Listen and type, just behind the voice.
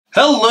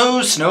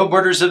Hello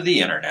snowboarders of the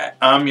internet,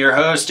 I'm your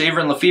host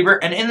Avron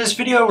Lefebvre, and in this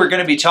video we're going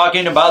to be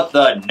talking about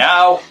the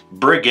Now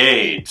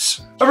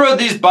Brigades. I rode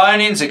these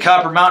bindings at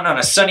Copper Mountain on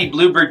a sunny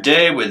bluebird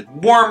day with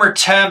warmer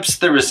temps.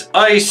 There was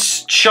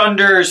ice,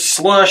 chunder,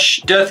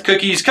 slush, death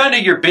cookies, kind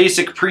of your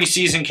basic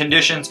pre-season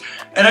conditions,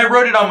 and I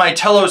rode it on my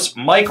Telos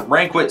Mike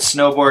Rankwit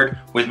snowboard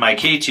with my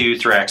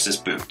K2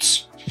 Thraxis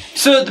boots.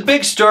 So the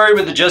big story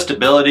with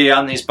adjustability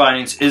on these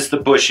bindings is the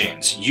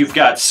bushings. You've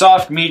got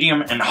soft,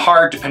 medium, and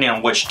hard depending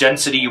on which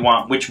density you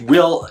want, which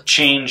will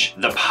change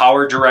the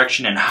power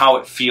direction and how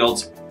it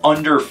feels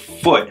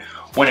underfoot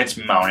when it's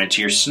mounted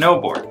to your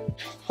snowboard.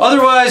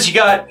 Otherwise, you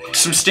got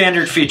some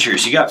standard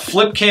features. You got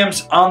flip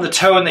cams on the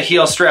toe and the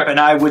heel strap, and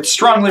I would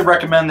strongly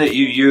recommend that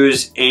you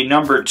use a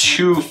number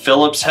 2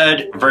 Phillips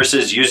head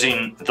versus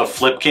using the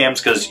flip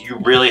cams, because you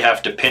really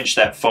have to pinch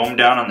that foam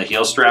down on the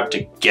heel strap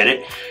to get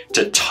it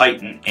to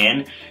tighten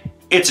in.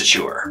 It's a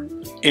chore.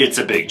 It's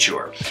a big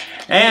chore.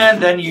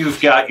 And then you've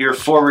got your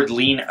forward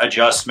lean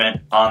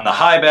adjustment on the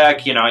high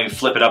back. You know, you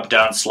flip it up,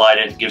 down, slide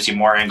it, gives you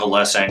more angle,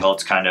 less angle.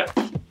 It's kind of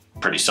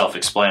pretty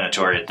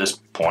self-explanatory at this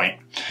point.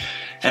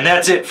 And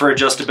that's it for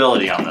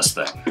adjustability on this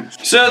thing.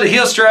 So the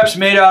heel strap's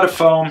made out of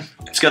foam.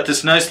 It's got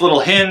this nice little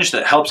hinge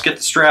that helps get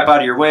the strap out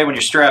of your way when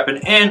you're strapping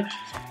in.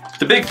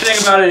 The big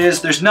thing about it is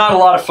there's not a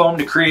lot of foam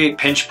to create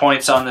pinch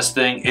points on this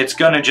thing. It's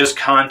gonna just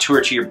contour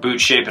to your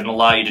boot shape and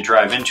allow you to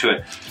drive into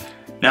it.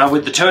 Now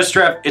with the toe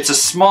strap, it's a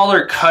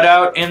smaller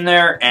cutout in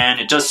there, and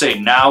it does say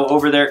Now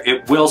over there.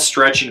 It will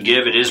stretch and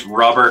give, it is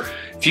rubber.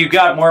 If you've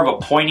got more of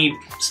a pointy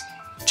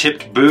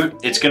tipped boot,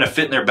 it's gonna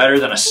fit in there better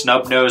than a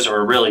snub nose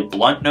or a really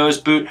blunt nose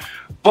boot.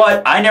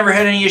 But I never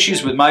had any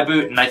issues with my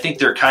boot, and I think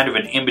they're kind of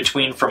an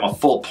in-between from a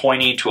full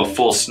pointy to a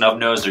full snub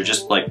nose. They're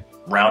just like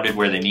rounded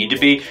where they need to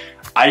be.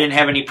 I didn't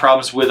have any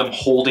problems with them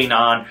holding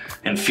on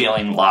and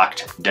feeling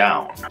locked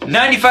down.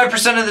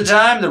 95% of the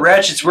time, the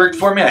ratchets worked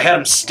for me. I had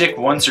them stick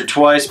once or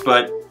twice,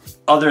 but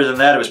other than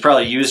that, it was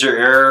probably user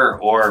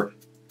error or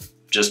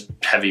just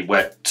heavy,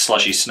 wet,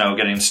 slushy snow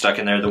getting stuck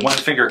in there. The one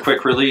finger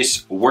quick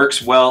release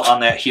works well on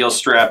that heel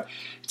strap.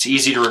 It's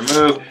easy to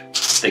remove.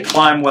 They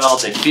climb well.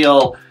 They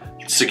feel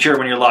secure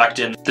when you're locked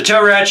in. The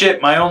toe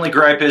ratchet, my only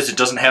gripe is it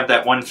doesn't have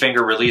that one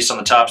finger release on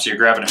the top, so you're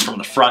grabbing it from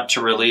the front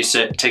to release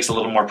it. It takes a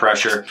little more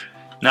pressure.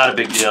 Not a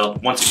big deal.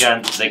 Once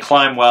again, they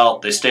climb well,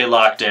 they stay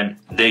locked in,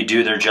 they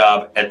do their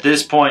job. At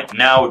this point,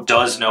 Now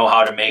does know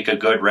how to make a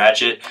good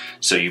ratchet,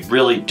 so you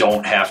really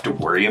don't have to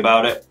worry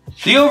about it.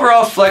 The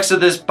overall flex of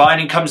this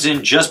binding comes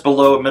in just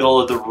below middle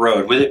of the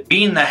road. With it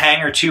being the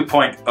Hanger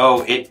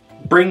 2.0, it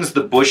brings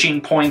the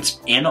bushing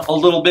points in a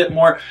little bit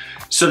more,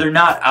 so they're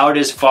not out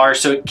as far,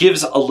 so it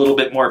gives a little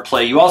bit more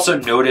play. You also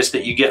notice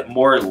that you get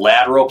more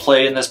lateral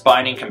play in this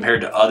binding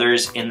compared to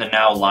others in the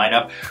Now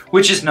lineup,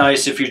 which is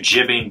nice if you're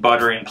jibbing,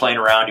 buttering, playing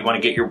around, you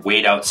want to get your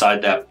weight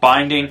outside that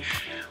binding.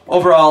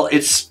 Overall,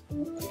 it's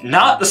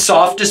not the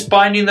softest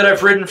binding that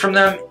I've ridden from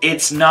them.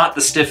 It's not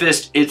the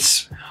stiffest.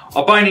 It's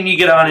a binding you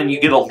get on and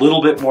you get a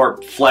little bit more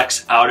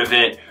flex out of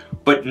it,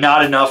 but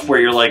not enough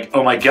where you're like,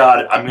 oh my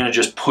God, I'm gonna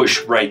just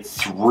push right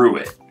through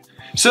it.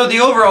 So the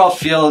overall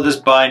feel of this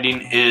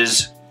binding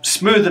is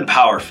smooth and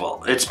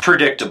powerful. It's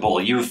predictable.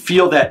 You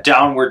feel that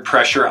downward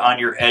pressure on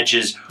your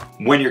edges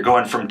when you're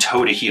going from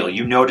toe to heel.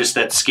 You notice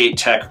that skate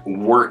tech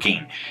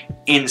working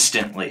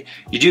instantly.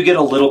 You do get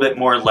a little bit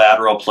more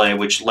lateral play,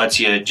 which lets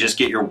you just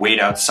get your weight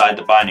outside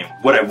the binding.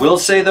 What I will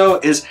say though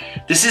is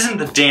this isn't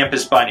the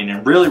dampest binding.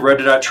 In really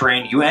rutted out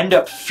terrain, you end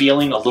up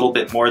feeling a little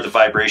bit more of the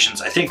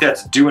vibrations. I think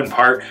that's due in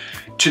part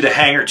to the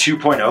Hanger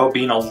 2.0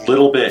 being a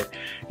little bit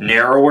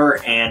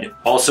narrower and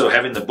also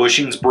having the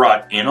bushings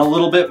brought in a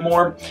little bit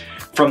more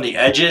from the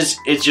edges.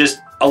 It just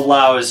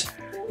allows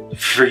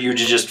for you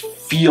to just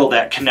feel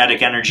that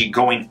kinetic energy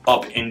going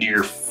up into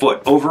your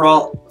foot.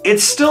 Overall,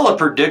 it's still a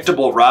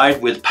predictable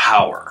ride with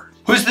power.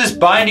 Who's this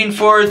binding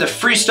for? The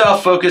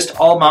freestyle focused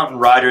all mountain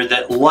rider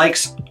that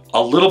likes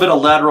a little bit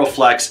of lateral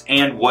flex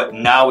and what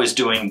Now is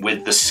doing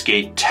with the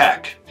skate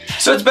tech.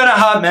 So it's been a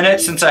hot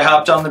minute since I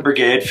hopped on the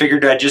Brigade.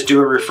 Figured I'd just do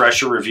a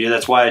refresher review.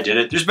 That's why I did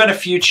it. There's been a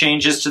few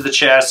changes to the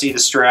chassis, the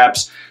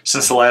straps,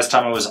 since the last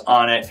time I was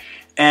on it.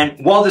 And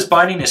while this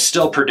binding is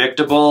still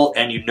predictable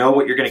and you know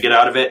what you're going to get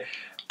out of it,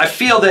 I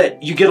feel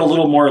that you get a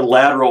little more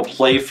lateral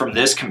play from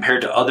this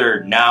compared to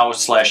other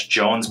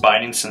Now/Jones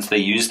bindings since they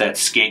use that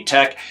skate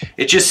tech.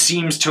 It just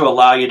seems to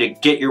allow you to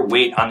get your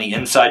weight on the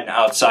inside and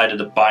outside of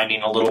the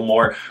binding a little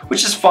more,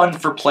 which is fun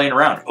for playing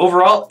around.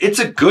 Overall, it's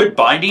a good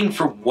binding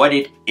for what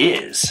it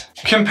is.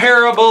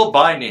 Comparable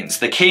bindings: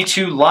 the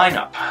K2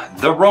 lineup,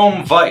 the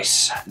Rome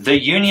Vice, the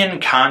Union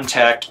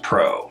Contact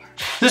Pro.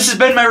 This has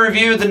been my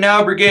review of the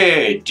Now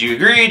Brigade. Do you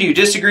agree? Do you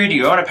disagree? Do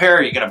you own a pair?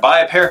 Are you going to buy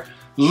a pair?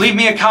 Leave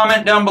me a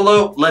comment down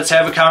below. Let's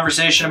have a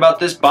conversation about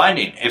this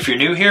binding. If you're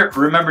new here,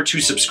 remember to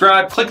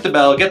subscribe, click the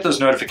bell, get those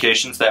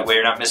notifications. That way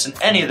you're not missing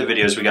any of the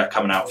videos we got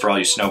coming out for all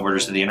you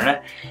snowboarders of the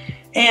internet.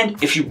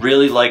 And if you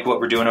really like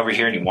what we're doing over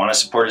here and you want to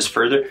support us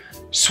further,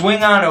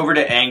 swing on over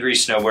to Angry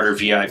Snowboarder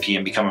VIP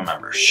and become a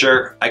member.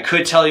 Sure, I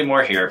could tell you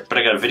more here, but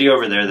I got a video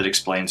over there that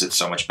explains it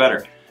so much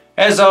better.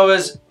 As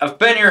always, I've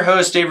been your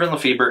host, Avery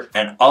Lefebvre,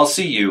 and I'll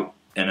see you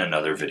in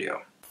another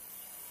video.